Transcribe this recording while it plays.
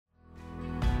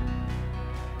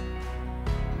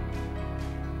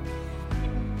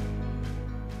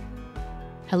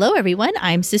Hello, everyone.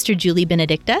 I'm Sister Julie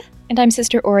Benedicta. And I'm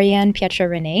Sister Oriane Pietra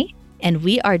Renee. And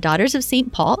we are Daughters of St.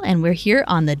 Paul, and we're here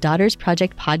on the Daughters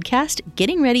Project podcast,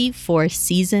 getting ready for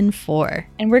Season 4.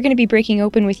 And we're going to be breaking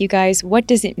open with you guys, what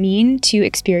does it mean to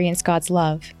experience God's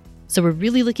love? So we're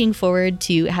really looking forward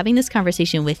to having this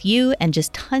conversation with you and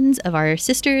just tons of our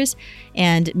sisters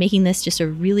and making this just a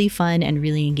really fun and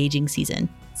really engaging season.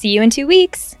 See you in 2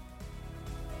 weeks.